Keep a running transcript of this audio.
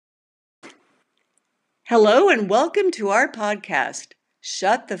Hello and welcome to our podcast,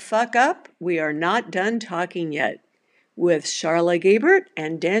 Shut the Fuck Up, We Are Not Done Talking Yet, with Charla Gabert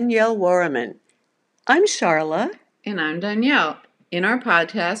and Danielle Warriman. I'm Charla. And I'm Danielle. In our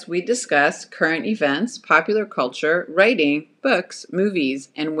podcast, we discuss current events, popular culture, writing, books, movies,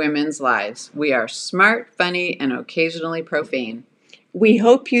 and women's lives. We are smart, funny, and occasionally profane. We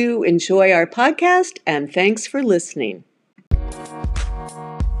hope you enjoy our podcast and thanks for listening.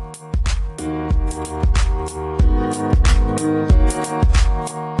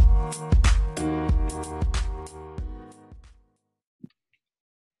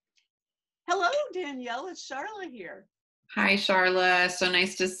 Hello, Danielle. It's Charla here. Hi, Charla. So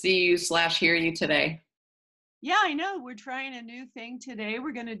nice to see you / hear you today. Yeah, I know. We're trying a new thing today.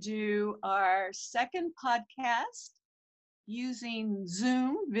 We're going to do our second podcast using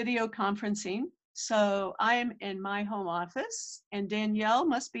Zoom video conferencing. So I'm in my home office and Danielle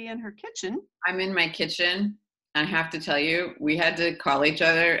must be in her kitchen. I'm in my kitchen. I have to tell you, we had to call each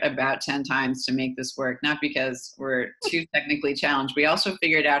other about 10 times to make this work, not because we're too technically challenged. We also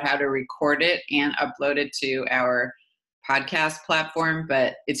figured out how to record it and upload it to our podcast platform,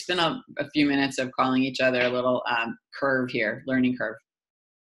 but it's been a few minutes of calling each other a little learning curve.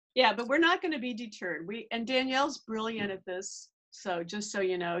 Yeah, but we're not going to be deterred. And Danielle's brilliant at this. So just so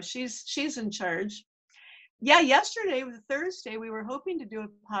you know, she's in charge. Yeah, yesterday was Thursday. We were hoping to do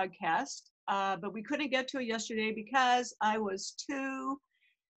a podcast, but we couldn't get to it yesterday because I was too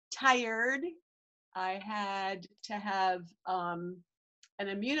tired. I had to have an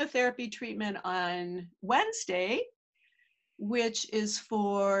immunotherapy treatment on Wednesday, which is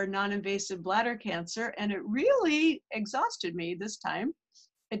for non-invasive bladder cancer, and it really exhausted me this time.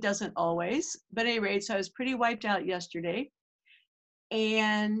 It doesn't always, but at any rate, so I was pretty wiped out yesterday.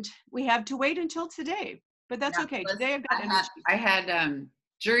 And we have to wait until today, but that's okay. Today I've got energy. I had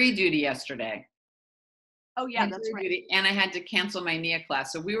jury duty yesterday. Oh yeah, that's right. And I had to cancel my NIA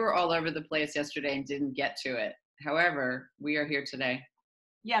class. So we were all over the place yesterday and didn't get to it. However, we are here today.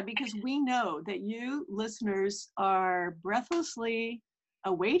 Yeah, because we know that you listeners are breathlessly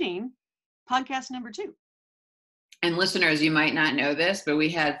awaiting podcast number 2. And listeners, you might not know this, but we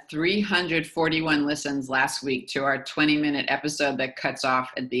had 341 listens last week to our 20-minute episode that cuts off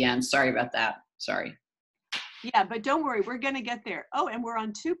at the end. Sorry about that. Sorry. Yeah, but don't worry. We're going to get there. Oh, and we're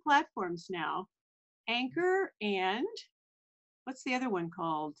on 2 platforms now. Anchor and what's the other one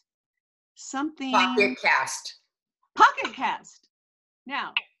called? Something. Pocket Cast. Pocket Cast.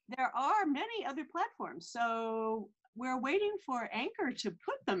 Now, there are many other platforms. So we're waiting for Anchor to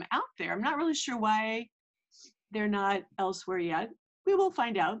put them out there. I'm not really sure why they're not elsewhere yet. We will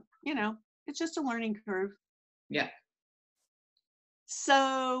find out. You know, it's just a learning curve. Yeah.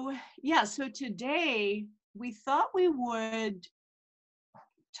 So, yeah, so today we thought we would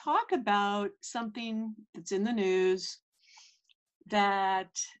talk about something that's in the news that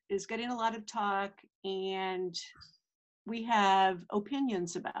is getting a lot of talk and we have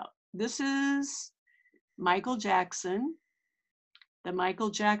opinions about. This is Michael Jackson, the Michael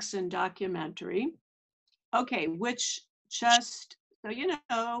Jackson documentary. Okay, which just so you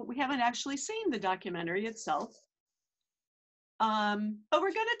know, we haven't actually seen the documentary itself. But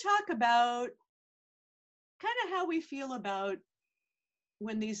we're going to talk about kind of how we feel about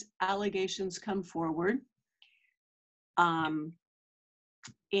when these allegations come forward, and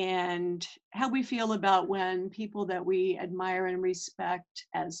how we feel about when people that we admire and respect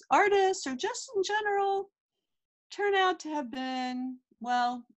as artists or just in general turn out to have been,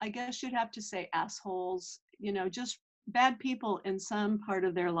 well, I guess you'd have to say assholes, you know, just bad people in some part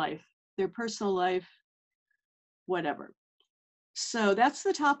of their life, their personal life, whatever. So that's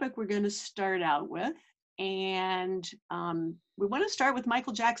the topic we're going to start out with. And we want to start with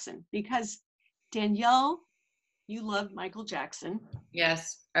Michael Jackson because Danielle, you loved Michael Jackson.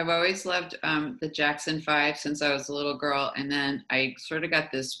 Yes, I've always loved the Jackson 5 since I was a little girl. And then I sort of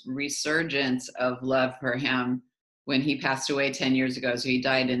got this resurgence of love for him when he passed away 10 years ago. So he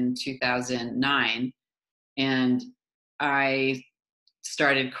died in 2009. And I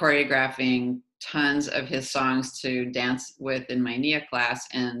started choreographing tons of his songs to dance with in my NIA class.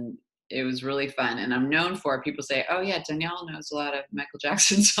 And it was really fun. And I'm known for, people say, oh yeah, Danielle knows a lot of Michael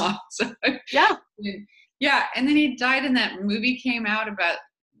Jackson songs. Yeah. Yeah. And then he died and that movie came out about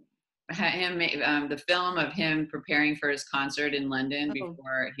him, the film of him preparing for his concert in London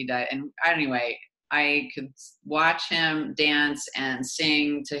before he died. And anyway, I could watch him dance and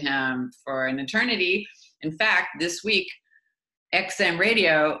sing to him for an eternity. In fact, this week, XM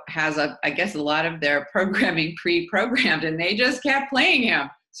Radio has I guess a lot of their programming pre-programmed and they just kept playing him.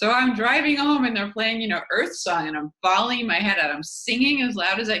 So I'm driving home and they're playing, Earth Song, and I'm bawling my head out. I'm singing as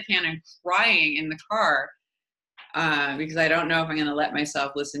loud as I can and crying in the car because I don't know if I'm going to let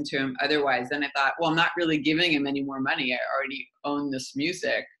myself listen to him otherwise. Then I thought, well, I'm not really giving him any more money. I already own this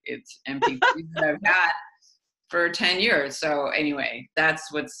music. It's MP3 that I've had for 10 years. So anyway,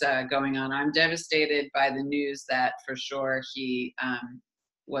 that's what's going on. I'm devastated by the news that for sure he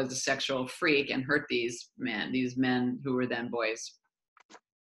was a sexual freak and hurt these men who were then boys.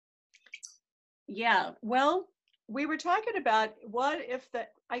 Yeah, well, we were talking about what if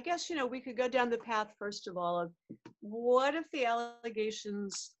I guess, we could go down the path, first of all, of what if the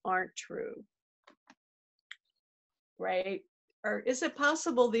allegations aren't true, right? Or is it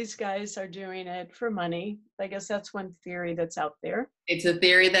possible these guys are doing it for money? I guess that's one theory that's out there. It's a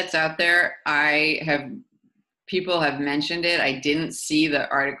theory that's out there. People have mentioned it. I didn't see the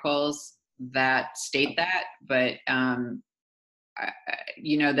articles that state that, but then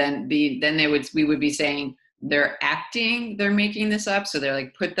we would be saying they're acting, they're making this up. So they're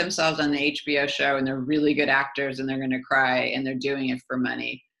like put themselves on the HBO show and they're really good actors and they're going to cry and they're doing it for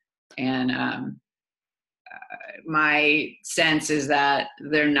money. And my sense is that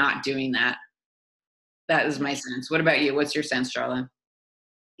they're not doing that. That is my sense. What about you? What's your sense, Charlotte?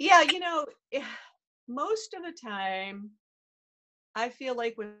 Yeah, most of the time, I feel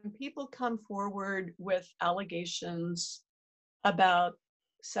like when people come forward with allegations about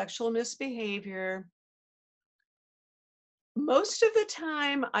sexual misbehavior, most of the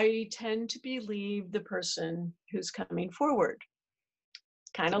time I tend to believe the person who's coming forward.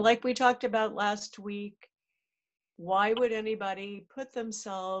 Kind of like we talked about last week. Why would anybody put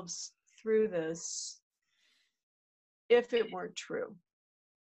themselves through this if it weren't true?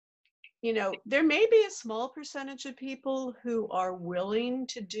 There may be a small percentage of people who are willing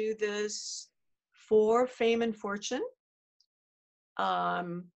to do this for fame and fortune.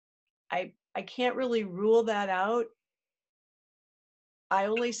 I can't really rule that out. I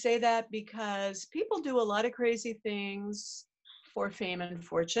only say that because people do a lot of crazy things for fame and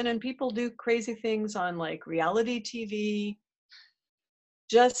fortune, and people do crazy things on like reality TV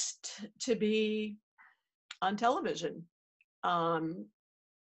just to be on television.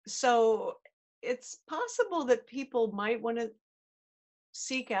 So it's possible that people might want to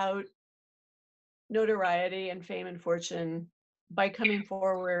seek out notoriety and fame and fortune by coming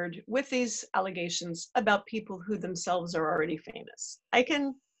forward with these allegations about people who themselves are already famous. I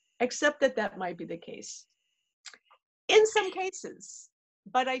can accept that that might be the case in some cases,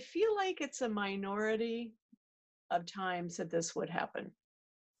 but I feel like it's a minority of times that this would happen.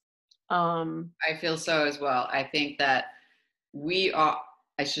 I feel so as well. I think that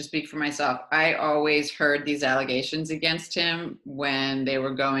I should speak for myself. I always heard these allegations against him when they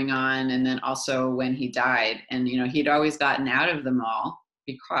were going on, and then also when he died. And, he'd always gotten out of them all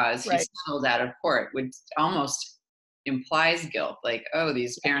because he settled out of court, which almost implies guilt. Like, oh,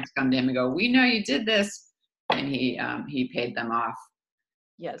 these parents come to him and go, we know you did this. And he paid them off.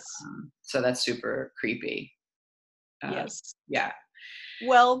 Yes. So that's super creepy. Yes. Yeah.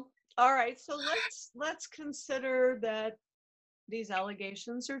 Well, all right. So let's consider that these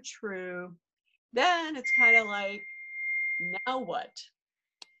allegations are true. Then it's kind of like, now what?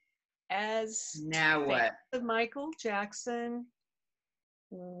 Now what? Of Michael Jackson,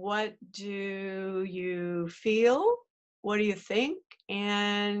 what do you feel? What do you think?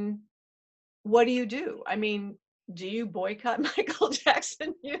 And what do you do? I mean, do you boycott Michael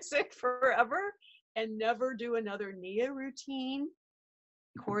Jackson music forever and never do another Nia routine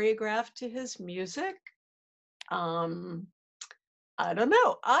choreographed to his music? I don't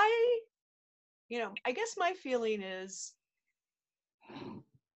know. I guess my feeling is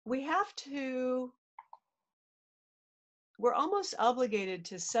we're almost obligated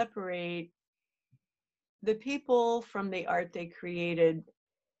to separate the people from the art they created.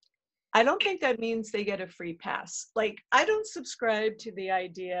 I don't think that means they get a free pass. Like, I don't subscribe to the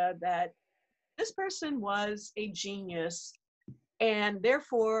idea that this person was a genius and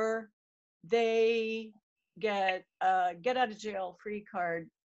therefore they get a get out of jail free card.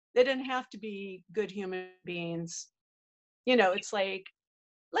 They didn't have to be good human beings. It's like,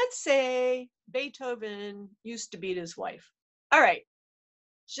 let's say Beethoven used to beat his wife. All right.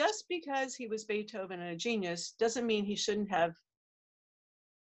 Just because he was Beethoven and a genius doesn't mean he shouldn't have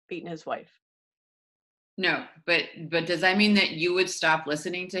beaten his wife. No, but does that mean that you would stop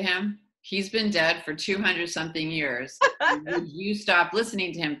listening to him? He's been dead for 200 something years. Would you stop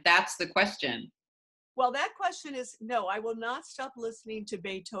listening to him? That's the question. Well, that question is no, I will not stop listening to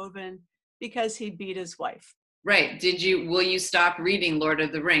Beethoven because he beat his wife. Right. Will you stop reading Lord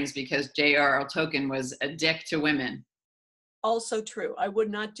of the Rings because J.R.R. Tolkien was a dick to women? Also true. I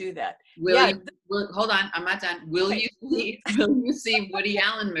would not do that. Will Yeah. you, hold on, I'm not done. Will Okay. you see Woody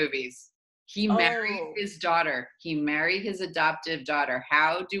Allen movies? He married Oh, his daughter. He married his adoptive daughter.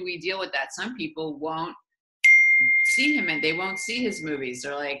 How do we deal with that? Some people won't see him and they won't see his movies.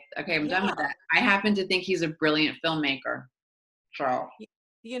 They're like, okay, I'm done with yeah. that. I happen to think he's a brilliant filmmaker. So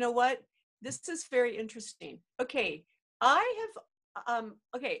You know what? This is very interesting. Okay. I have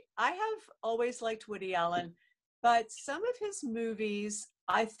always liked Woody Allen, but some of his movies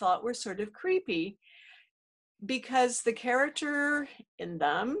I thought were sort of creepy because the character in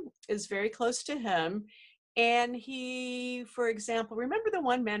them is very close to him. And he, for example, remember the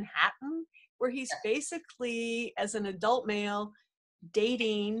one Manhattan, where he's basically, as an adult male,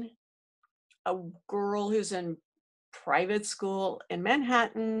 dating a girl who's in private school in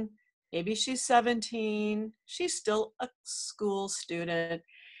Manhattan. Maybe she's 17. She's still a school student.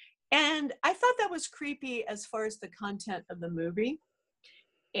 And I thought that was creepy as far as the content of the movie.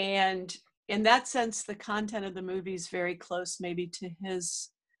 And in that sense, the content of the movie is very close, maybe to his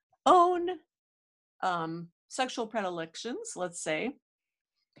own sexual predilections, let's say.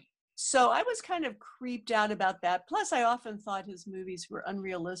 So I was kind of creeped out about that. Plus, I often thought his movies were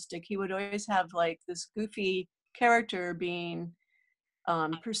unrealistic. He would always have like this goofy character being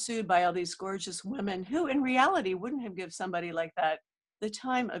pursued by all these gorgeous women who in reality wouldn't have given somebody like that the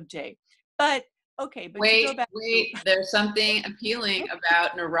time of day. But okay, but to go back wait, there's something appealing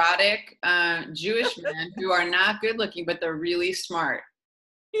about neurotic Jewish men who are not good looking, but they're really smart.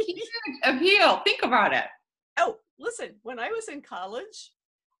 Huge appeal. Think about it. Oh, listen, when I was in college,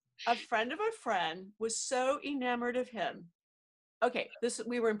 a friend of a friend was so enamored of him. Okay,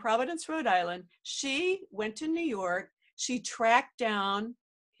 we were in Providence, Rhode Island. She went to New York. She tracked down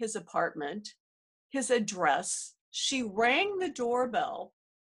his apartment, his address. She rang the doorbell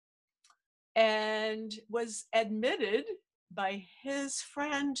and was admitted by his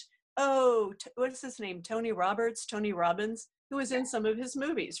friend. Oh, what's his name? Tony Robbins, who was in some of his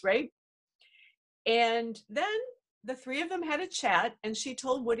movies, right? And then the three of them had a chat, and she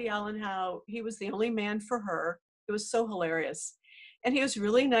told Woody Allen how he was the only man for her. It was so hilarious. And he was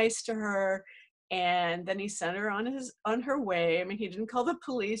really nice to her. And then he sent her on her way. I mean, he didn't call the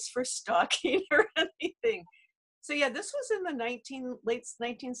police for stalking or anything. So yeah, this was in the late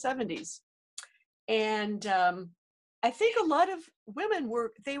 1970s. And I think a lot of women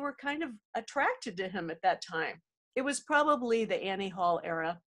were kind of attracted to him at that time. It was probably the Annie Hall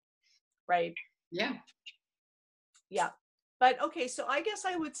era, right? Yeah. Yeah. But okay, so I guess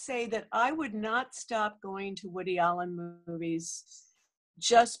I would say that I would not stop going to Woody Allen movies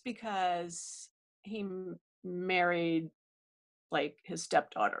just because he married like his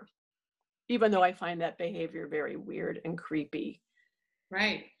stepdaughter, even though I find that behavior very weird and creepy.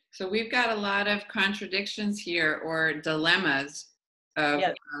 Right. So we've got a lot of contradictions here or dilemmas of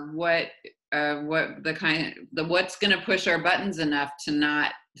Yes. what what's going to push our buttons enough to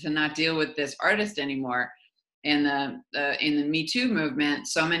not deal with this artist anymore. In the Me Too movement,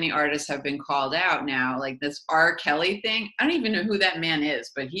 so many artists have been called out now, like this R. Kelly thing. I don't even know who that man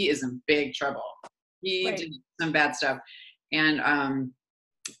is, but he is in big trouble. He did some bad stuff. And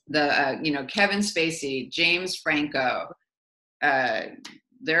Kevin Spacey, James Franco,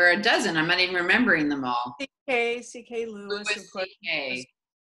 there are a dozen. I'm not even remembering them all. C.K. Lewis, of course, was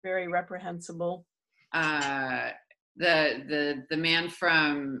very reprehensible. The man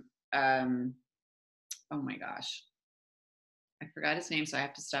from oh my gosh, I forgot his name, so I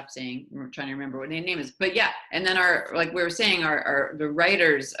have to stop saying. I'm trying to remember what his name is. But yeah, and then like we were saying, the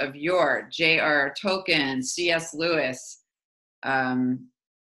writers of yore, J.R. Tolkien, C.S. Lewis, and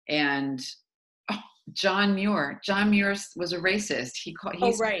John Muir. John Muir was a racist. He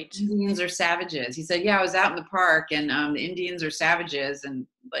said Indians are savages. He said, yeah, I was out in the park and the Indians are savages. And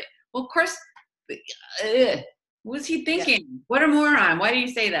like, well, of course, what was he thinking? Yeah. What a moron. Why do you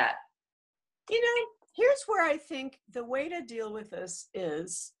say that? Here's where I think the way to deal with this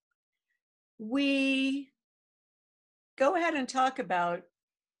is we go ahead and talk about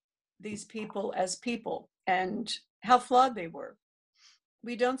these people as people and how flawed they were.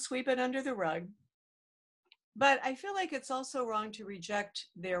 We don't sweep it under the rug. But I feel like it's also wrong to reject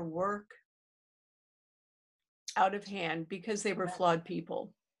their work out of hand because they were flawed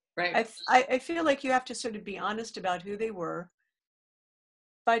people. Right. I feel like you have to sort of be honest about who they were.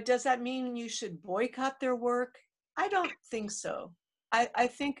 But does that mean you should boycott their work? I don't think so. I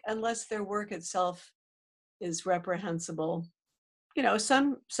think unless their work itself is reprehensible,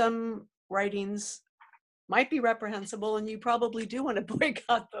 some writings might be reprehensible and you probably do want to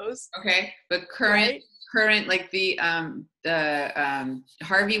boycott those. Okay, but current like the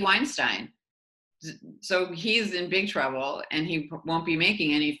Harvey Weinstein. So he's in big trouble, and he won't be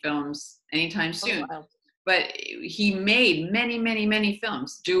making any films anytime Oh, soon. wow. But he made many, many, many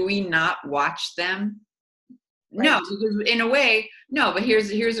films. Do we not watch them? No, Right. because in a way, no. But here's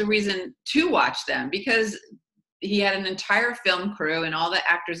a reason to watch them, because he had an entire film crew and all the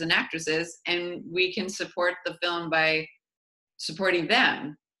actors and actresses, and we can support the film by supporting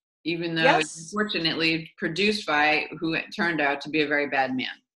them, even though it's Yes. unfortunately produced by who it turned out to be a very bad man.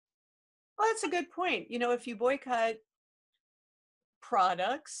 Well, that's a good point. If you boycott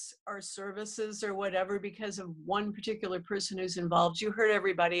products or services or whatever because of one particular person who's involved, you hurt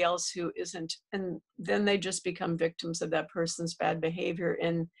everybody else who isn't, and then they just become victims of that person's bad behavior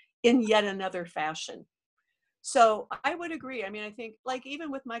in yet another fashion. So I would agree. I mean, I think like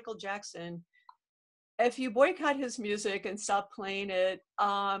even with Michael Jackson, if you boycott his music and stop playing it,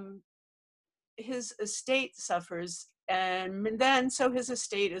 his estate suffers. And then so his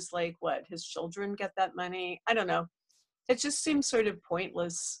estate is like what? His children get that money? I don't know. It just seems sort of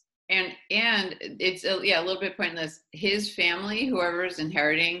pointless. And it's a little bit pointless. His family, whoever's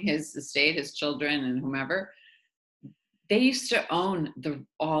inheriting his estate, his children and whomever, they used to own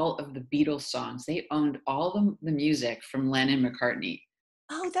all of the Beatles songs. They owned all the music from Lennon, McCartney.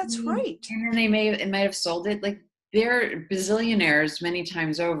 Oh, that's right. And then it might have sold it. Like, they're bazillionaires many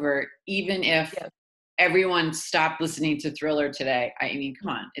times over, even if Yeah, everyone stopped listening to Thriller today. I mean, come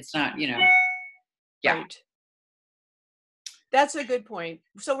on, it's not, yeah. right. That's a good point.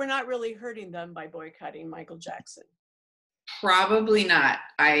 So we're not really hurting them by boycotting Michael Jackson. Probably not.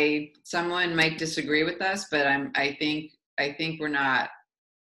 Someone might disagree with us, but I think we're not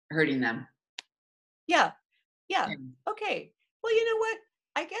hurting them. Yeah. Yeah. Okay. Well, you know what?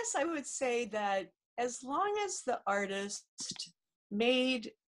 I guess I would say that as long as the artist made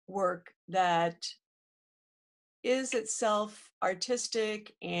work that is itself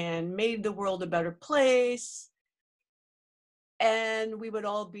artistic and made the world a better place, and it would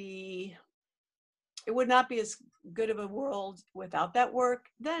not be as good of a world without that work,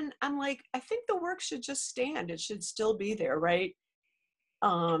 then I'm like, I think the work should just stand. It should still be there, right?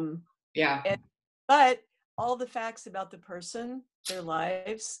 Yeah. But all the facts about the person, their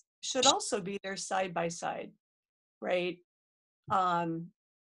lives, should also be there side by side, right? Um,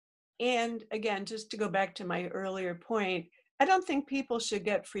 and again, just to go back to my earlier point, I don't think people should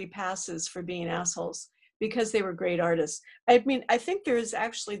get free passes for being assholes because they were great artists. I mean, I think there is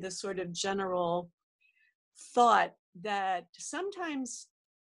actually this sort of general thought that sometimes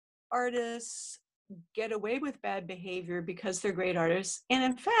artists get away with bad behavior because they're great artists. And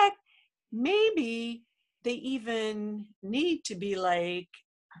in fact, maybe they even need to be like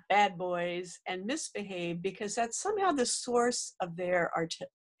bad boys and misbehave because that's somehow the source of their art.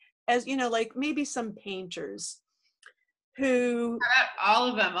 As like maybe some painters who All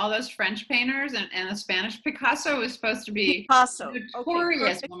of them, all those French painters and the Spanish Picasso was supposed to be Picasso. Okay,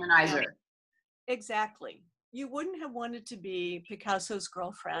 notorious perfect. womanizer. Exactly. You wouldn't have wanted to be Picasso's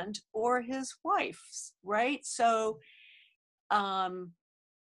girlfriend or his wife's, right? So,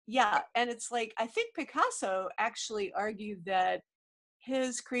 yeah, and it's like I think Picasso actually argued that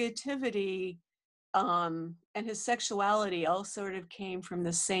his creativity and his sexuality all sort of came from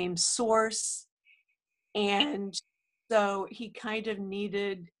the same source, and so he kind of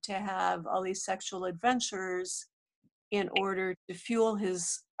needed to have all these sexual adventures in order to fuel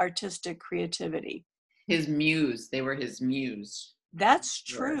his artistic creativity. His muse. They were his muse. That's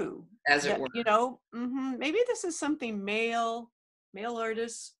true. As it That, were. maybe this is something male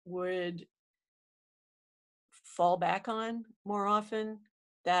artists would fall back on more often,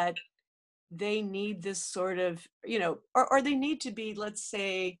 that they need this sort of, or they need to be, let's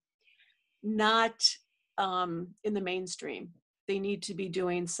say, not in the mainstream. They need to be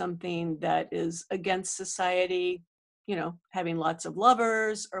doing something that is against society, having lots of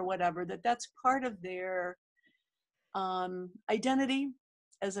lovers or whatever, that's part of their identity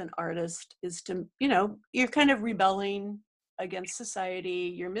as an artist, is to, you're kind of rebelling against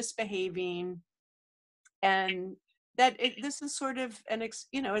society, you're misbehaving, and this is sort of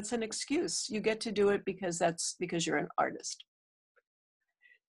it's an excuse. You get to do it because you're an artist,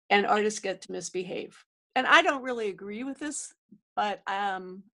 and artists get to misbehave. And I don't really agree with this, but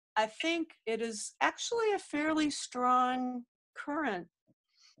I think it is actually a fairly strong current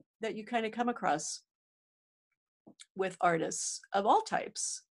that you kind of come across with artists of all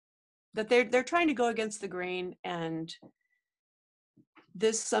types, that they're trying to go against the grain, and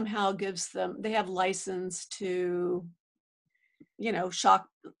this somehow gives them, they have license to shock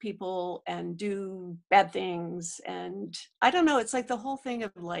people and do bad things. And I don't know, it's like the whole thing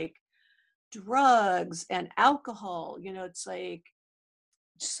of like drugs and alcohol, it's like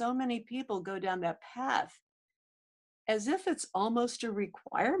so many people go down that path as if it's almost a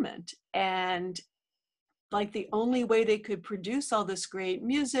requirement. And like the only way they could produce all this great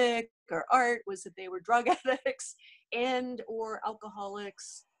music or art was that they were drug addicts and or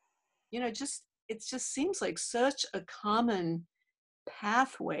alcoholics. Just it just seems like such a common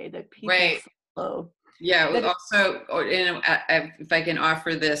pathway that people Right. follow. Yeah. That Also, if I can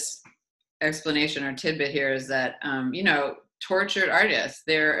offer this explanation or tidbit here, is that tortured artists,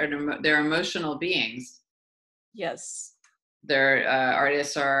 they're emotional beings. yes, Their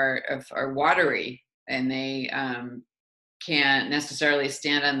artists are watery, and they can't necessarily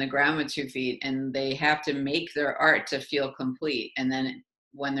stand on the ground with 2 feet, and they have to make their art to feel complete. And then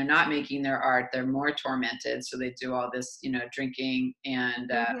when they're not making their art, they're more tormented. So they do all this, drinking and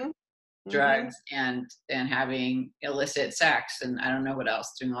mm-hmm, mm-hmm. drugs and having illicit sex, and I don't know what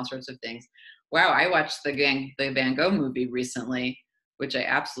else, doing all sorts of things. Wow, I watched the Van Gogh movie recently, which I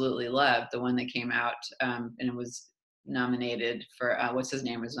absolutely loved. The one that came out, and it was nominated for what's his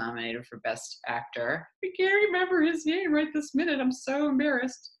name was nominated for Best Actor. I can't remember his name right this minute. I'm so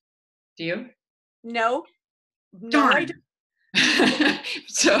embarrassed. Do you? No, I Darn.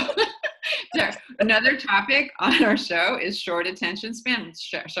 So there, another topic on our show is short attention span.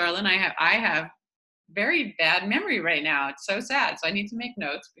 Charlotte, I have very bad memory right now. It's so sad. So I need to make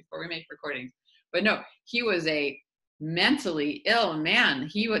notes before we make recordings. But no, he was a mentally ill man.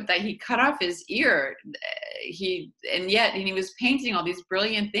 He cut off his ear. And he was painting all these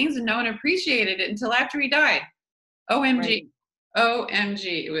brilliant things, and no one appreciated it until after he died. OMG. right.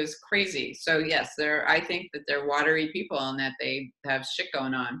 OMG. It was crazy. So yes, I think that they're watery people and that they have shit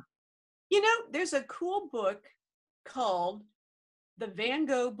going on. There's a cool book called The Van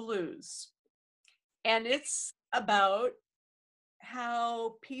Gogh Blues, and it's about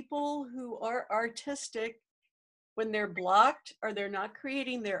how people who are artistic, when they're blocked or they're not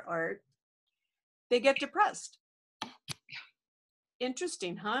creating their art, they get depressed.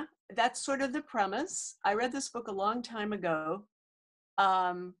 Interesting, huh? That's sort of the premise. I read this book a long time ago.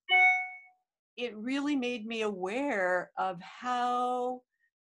 It really made me aware of how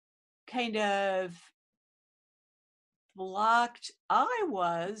kind of blocked I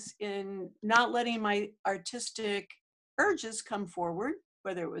was in not letting my artistic urges come forward,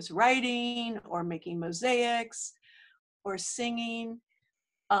 whether it was writing or making mosaics or singing.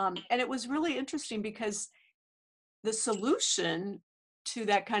 And it was really interesting because the solution to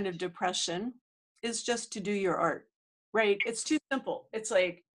that kind of depression is just to do your art, right? It's too simple. It's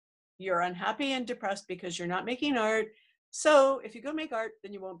like you're unhappy and depressed because you're not making art. So if you go make art,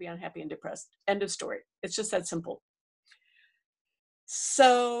 then you won't be unhappy and depressed. End of story. It's just that simple.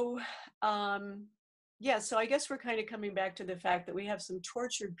 So, so I guess we're kind of coming back to the fact that we have some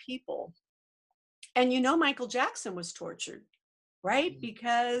tortured people. And Michael Jackson was tortured, right?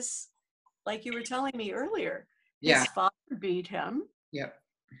 Because, like you were telling me earlier, Yeah. his father beat him. Yep.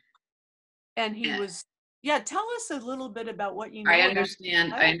 And he was, tell us a little bit about what you know. I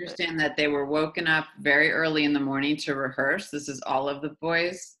understand that they were woken up very early in the morning to rehearse. This is all of the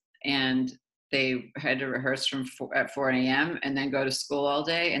boys. And they had to rehearse at 4 a.m. and then go to school all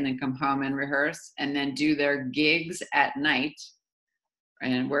day and then come home and rehearse and then do their gigs at night.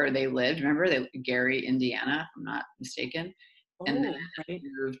 And where they lived, remember, Gary, Indiana, if I'm not mistaken. And then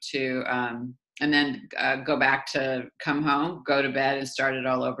moved to, and then go back to come home, go to bed, and start it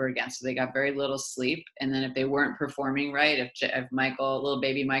all over again. So they got very little sleep. And then if they weren't performing right, if little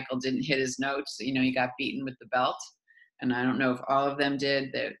baby Michael didn't hit his notes, he got beaten with the belt. And I don't know if all of them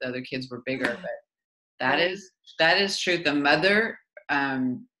did. The other kids were bigger, but that is true. The mother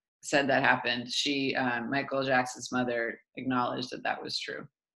said that happened. Michael Jackson's mother acknowledged that was true.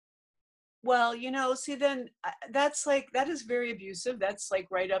 Well, see, then that is very abusive. That's like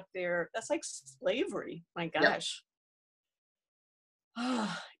right up there. That's like slavery. My gosh. Yep.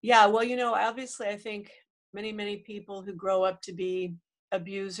 Yeah. Well, obviously, I think many, many people who grow up to be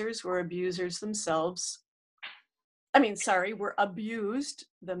abusers were abusers themselves. Were abused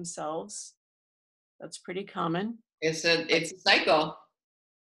themselves. That's pretty common. It's a cycle.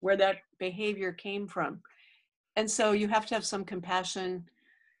 Where that behavior came from. And so you have to have some compassion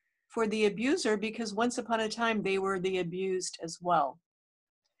for the abuser, because once upon a time they were the abused as well.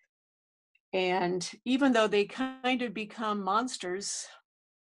 And even though they kind of become monsters,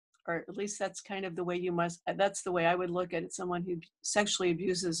 or at least that's kind of the way that's the way I would look at it, someone who sexually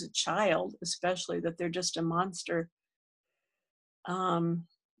abuses a child, especially, that they're just a monster.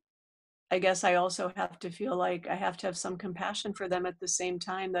 I guess I also have to feel like I have to have some compassion for them at the same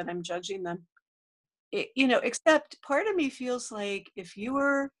time that I'm judging them. Except part of me feels like if you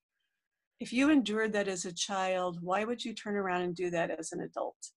were if you endured that as a child, why would you turn around and do that as an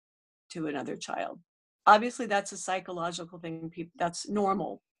adult to another child? Obviously, that's a psychological thing. That's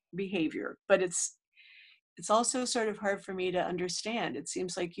normal behavior, but it's also sort of hard for me to understand. It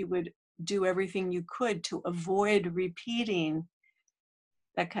seems like you would do everything you could to avoid repeating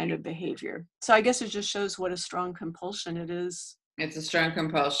that kind of behavior. So I guess it just shows what a strong compulsion it is. It's a strong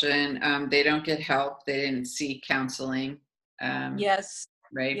compulsion. They don't get help. They didn't seek counseling. Yes,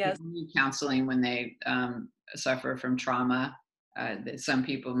 Right? yes, People need counseling when they suffer from trauma. Some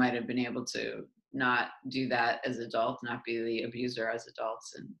people might have been able to not do that as adults, not be the abuser as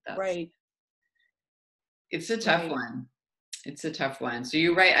adults, and right, it's a tough right. one. It's a tough one. So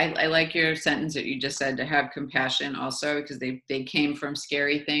you're right. I like your sentence that you just said, to have compassion also, because they came from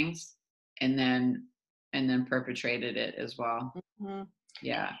scary things and then perpetrated it as well. Mhm.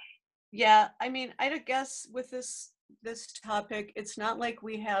 Yeah. Yeah, I mean, I guess with this topic, it's not like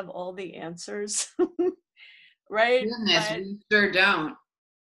we have all the answers, right? Goodness, But we sure don't.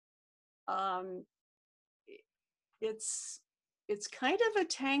 um, it's it's kind of a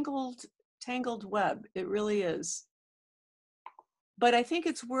tangled web. It really is. But I think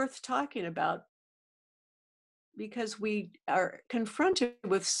it's worth talking about because we are confronted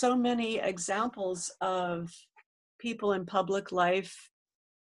with so many examples of people in public life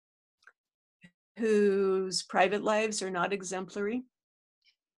whose private lives are not exemplary.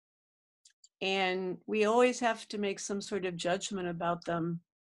 And we always have to make some sort of judgment about them.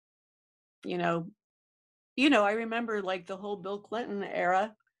 You know, I remember like the whole Bill Clinton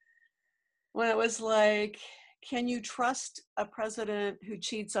era when it was like, can you trust a president who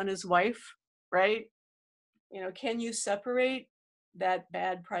cheats on his wife? Right? Can you separate that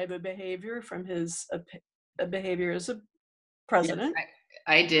bad private behavior from his behavior as a Yeah, president?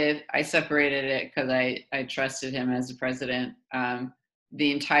 I did. I separated it because I trusted him as a president.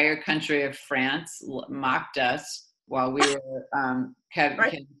 The entire country of France mocked us while we were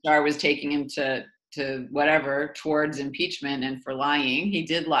Right? Ken Starr was taking him to whatever towards impeachment and for lying. He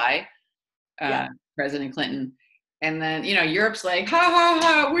did lie, Yeah. uh, President Clinton. And then Europe's like, ha ha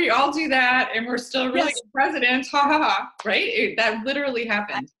ha, we all do that, and we're still really Yes. good presidents, ha ha ha, right? That literally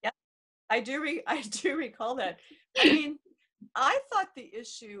happened. Yeah. I do recall that. I mean, I thought the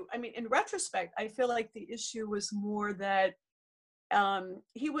issue. I mean, in retrospect, I feel like the issue was more that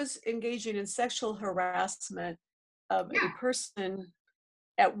he was engaging in sexual harassment of a Yeah, person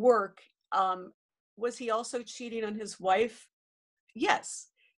at work. Was he also cheating on his wife? Yes.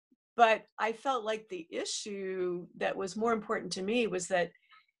 But I felt like the issue that was more important to me was that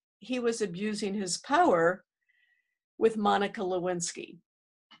he was abusing his power with Monica Lewinsky.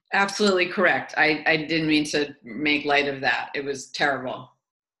 absolutely correct. I didn't mean to make light of that. It was terrible.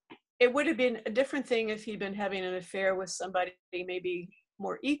 It would have been a different thing if he'd been having an affair with somebody maybe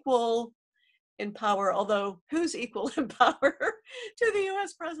more equal in power, although who's equal in power to the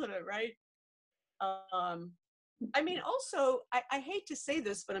US president, right? I mean, also, I hate to say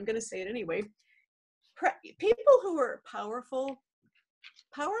this, but I'm going to say it anyway. People who are powerful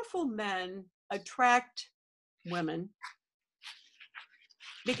men attract women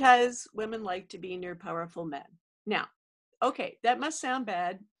because women like to be near powerful men. Now, okay, that must sound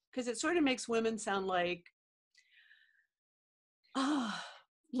bad because it sort of makes women sound like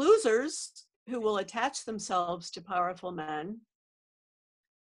losers who will attach themselves to powerful men,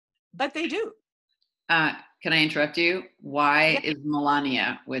 but they do. Can I interrupt you? Why Yeah, is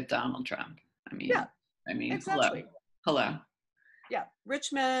Melania with Donald Trump? I mean, yeah, hello, exactly. hello. Yeah,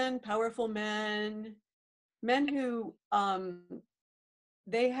 rich men, powerful men, men who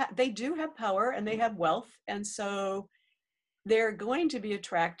they do have power and they have wealth, and so they're going to be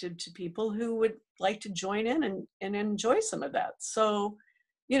attracted to people who would like to join in and enjoy some of that. So,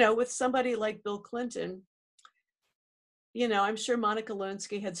 with somebody like Bill Clinton, I'm sure Monica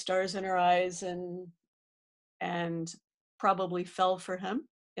Lewinsky had stars in her eyes and probably fell for him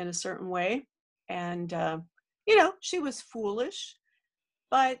in a certain way. And she was foolish,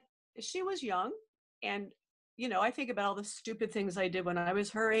 but she was young. And I think about all the stupid things I did when I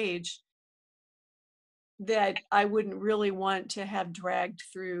was her age that I wouldn't really want to have dragged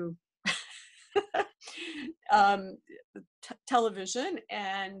through um, television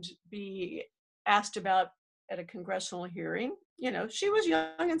and be asked about at a congressional hearing. She was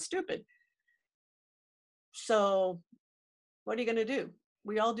young and stupid. So what are you going to do?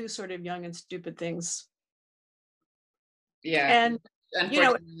 We all do sort of young and stupid things. Yeah, And, you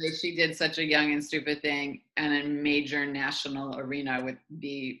know, unfortunately, she did such a young and stupid thing in a major national arena with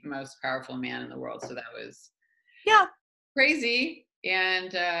the most powerful man in the world. So that was yeah, crazy.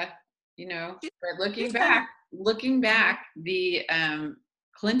 And she, but she's done. looking Mhm. back, the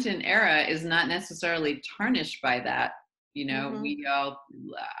Clinton era is not necessarily tarnished by that. You know, Mhm. we all,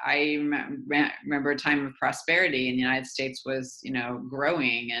 remember a time of prosperity, and the United States was, you know,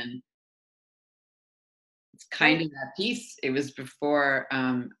 growing, and it's kind Oh, of that peace. It was before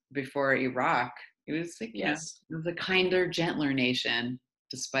Iraq. It was like, you know, yes. it was a kinder, gentler nation,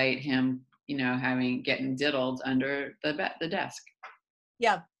 despite him, you know, getting diddled under the desk.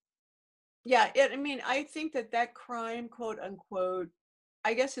 Yeah. Yeah, I mean, I think that that crime, quote unquote,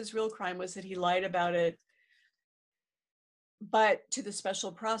 I guess his real crime was that he lied about it, but to the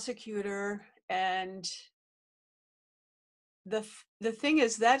special prosecutor. And the thing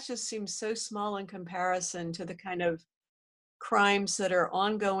is, that just seems so small in comparison to the kind of crimes that are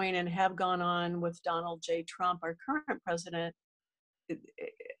ongoing and have gone on with Donald J. Trump, our current president,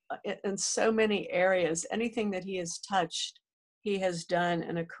 in so many areas. Anything that he has touched, he has done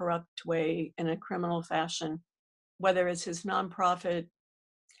in a corrupt way, in a criminal fashion, whether it's his nonprofit,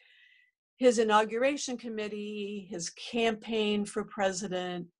 his inauguration committee, his campaign for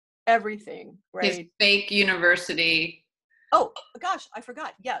president, everything, His right? fake university, Oh gosh, I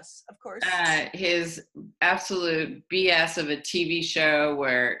forgot. Yes, of course. his absolute BS of a TV show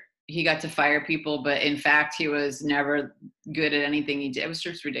where he got to fire people, but in fact he was never good at anything he did. It was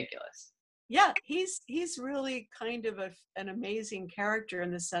just ridiculous. Yeah, he's really kind of an amazing character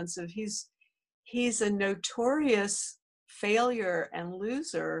in the sense of he's a notorious failure and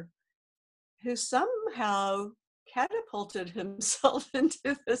loser who somehow catapulted himself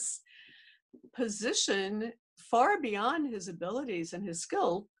into this position far beyond his abilities and his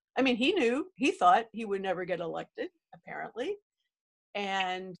skill. I mean, he thought he would never get elected, apparently,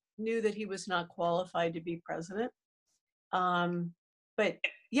 and knew that he was not qualified to be president. But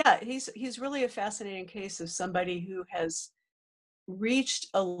yeah, he's really a fascinating case of somebody who has reached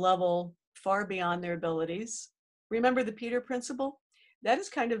a level far beyond their abilities. Remember the Peter Principle? That is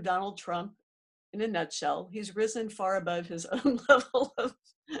kind of Donald Trump in a nutshell. He's risen far above his own level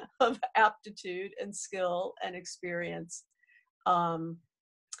of aptitude and skill and experience. Um,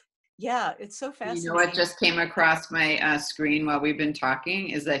 yeah, it's so You know what fascinating. just came across my screen while we've been talking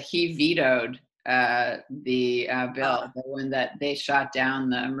is that he vetoed the Uh, bill, the one that they shot down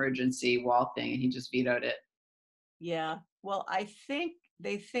the emergency wall thing, and he just vetoed it. yeah, well, I think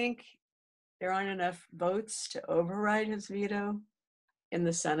they think there aren't enough votes to override his veto in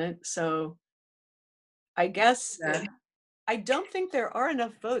the Senate. So I guess Yeah. I don't think there are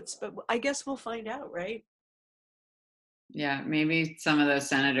enough votes, but I guess we'll find out, right? Yeah, maybe some of those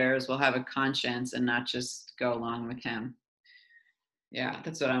senators will have a conscience and not just go along with him. Yeah,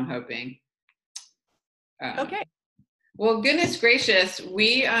 that's what I'm hoping. Um, Okay. well, goodness gracious,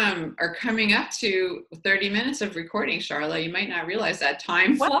 we are coming up to 30 minutes of recording, Charlotte. You might not realize that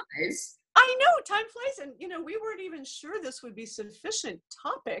time Well, flies. I know time flies, and we weren't even sure this would be sufficient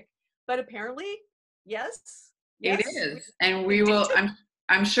topic, but apparently, yes, It yes, is, and we we did will. it.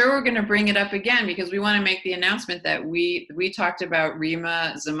 I'm sure we're going to bring it up again because we want to make the announcement that we talked about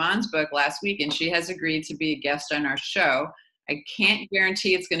Rima Zaman's book last week, and she has agreed to be a guest on our show. I can't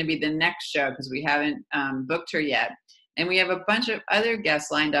guarantee it's going to be the next show because we haven't booked her yet, and we have a bunch of other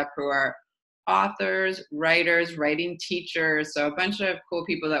guests lined up who are authors, writers, writing teachers, so a bunch of cool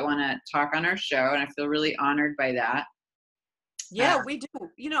people that want to talk on our show, and I feel really honored by that. Yeah, we do.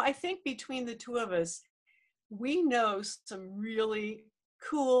 I think between the two of us, we know some really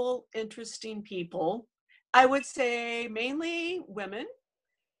cool, interesting people. I would say mainly women.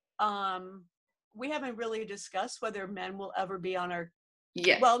 Um, we haven't really discussed whether men will ever be on our.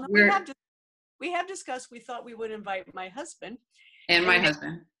 Yeah, Well, no, we're we have discussed. We thought we would invite my husband, and and my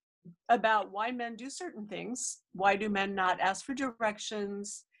husband. about why men do certain things. Why do men not ask for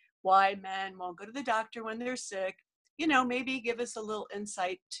directions? Why men won't go to the doctor when they're sick? Maybe give us a little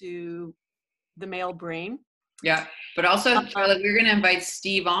insight to the male brain. Yeah, but also, Um, Charlotte, we're going to invite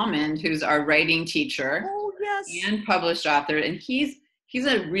Steve Almond, who's our writing teacher oh yes, and published author, and he's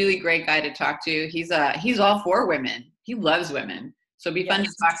a really great guy to talk to. He's all for women. He loves women, so it'd be fun to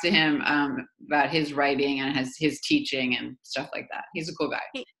yes. talk to him about his writing and his teaching and stuff like that. He's a cool guy.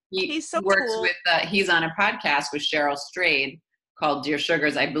 He, He he's so works cool. with. He's on a podcast with Cheryl Strayed called Dear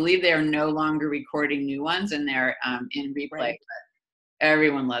Sugars. I believe they are no longer recording new ones, and they're in replay. Right.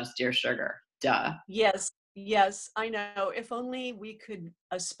 Everyone loves Dear Sugar. Duh. Yes, yes, I know. If only we could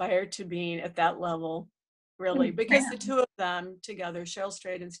aspire to being at that level, really, because the two of them together, Cheryl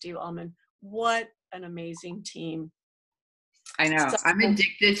Strayed and Steve Almond, what an amazing team. I know. So, I'm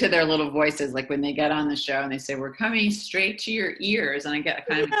addicted to their little voices. Like when they get on the show and they say, "We're coming straight to your ears," and I get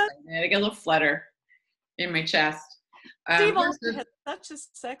kind of yeah, excited. I get a little flutter in my chest. Steve Yeah, Almond has such a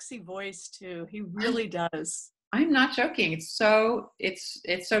sexy voice too. He really does. I'm not joking. It's so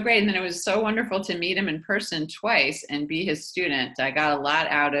great. And then it was so wonderful to meet him in person twice and be his student. I got a lot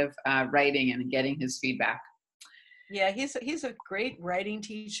out of writing and getting his feedback. Yeah, he's a great writing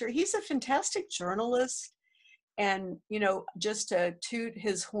teacher. He's a fantastic journalist. And, just to toot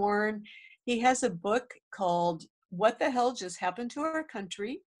his horn, he has a book called What the Hell Just Happened to Our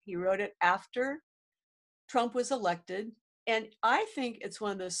Country. He wrote it after Trump was elected. And I think it's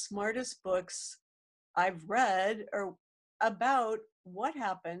one of the smartest books I've read or about what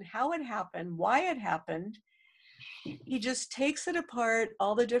happened, how it happened, why it happened. He just takes it apart,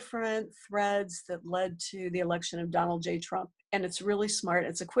 all the different threads that led to the election of Donald J. Trump. And it's really smart.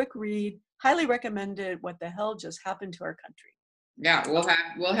 It's a quick read. Highly recommended. What the hell just happened to our country? Yeah,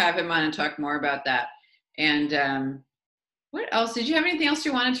 we'll have him on and talk more about that. And what else? Did you have anything else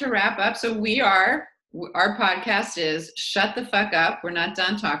you wanted to wrap up? So our podcast is Shut the Fuck Up. We're not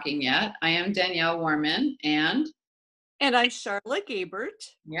done talking yet. I am Danielle Warman and I'm Charlotte Gabert.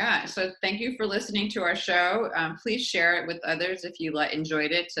 Yeah, so thank you for listening to our show. Please share it with others if you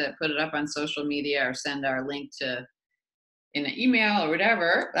enjoyed it, to put it up on social media or send our link to in an email or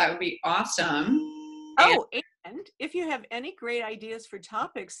whatever. That would be awesome. Oh, and if you have any great ideas for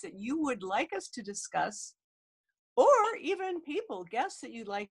topics that you would like us to discuss, or even guests that you'd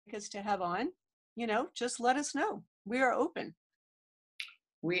like us to have on, just let us know. We are open.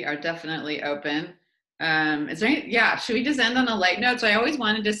 We are definitely open. Should we just end on a light note? So I always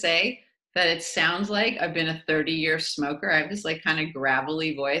wanted to say that it sounds like I've been a 30-year smoker. I have this kind of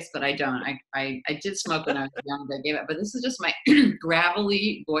gravelly voice, but I don't. I did smoke when I was young, but I gave up. But this is just my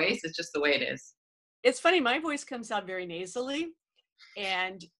gravelly voice. It's just the way it is. It's funny. My voice comes out very nasally,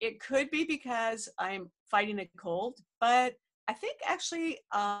 and it could be because I'm fighting a cold. But I think actually,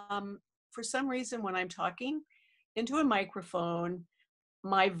 for some reason, when I'm talking into a microphone,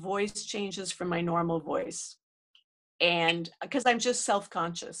 my voice changes from my normal voice, and because I'm just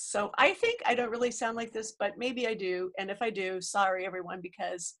self-conscious. So I think I don't really sound like this, but maybe I do. And if I do, sorry everyone,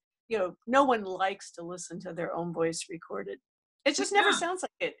 because no one likes to listen to their own voice recorded. It just never sounds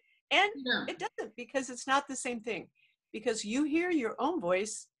like it. And it doesn't, because it's not the same thing, because you hear your own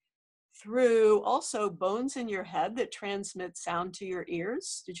voice through also bones in your head that transmit sound to your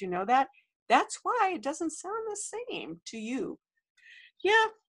ears. Did you know that? That's why it doesn't sound the same to you. Yeah.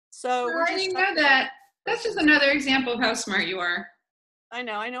 So I didn't know that. That's just another example of how smart you are. I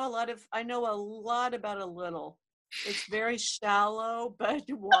know a lot about a little. It's very shallow but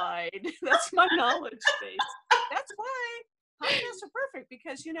wide. That's my knowledge base. That's why podcasts are perfect,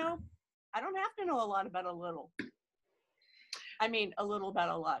 because I don't have to know a lot about a little. I mean, a little about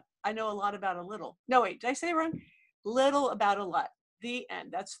a lot. I know a lot about a little. No, wait, did I say it wrong? Little about a lot. The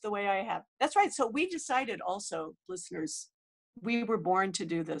end. That's the way I have. That's right. So we decided also, listeners, we were born to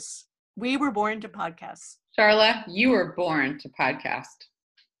do this. We were born to podcast. Charla, you were born to podcast.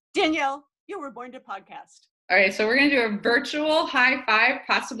 Danielle, you were born to podcast. All right, so we're going to do a virtual high 5,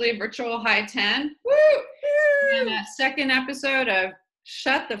 possibly a virtual high 10. Woo! And that second episode of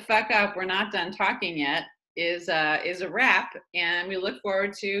Shut the Fuck Up, We're Not Done Talking Yet is a wrap. And we look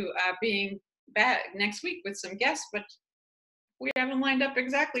forward to being back next week with some guests, but we haven't lined up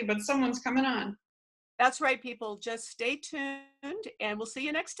exactly, but someone's coming on. That's right, people. Just stay tuned, and we'll see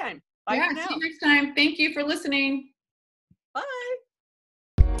you next time. Bye for now. See you next time. Thank you for listening. Bye.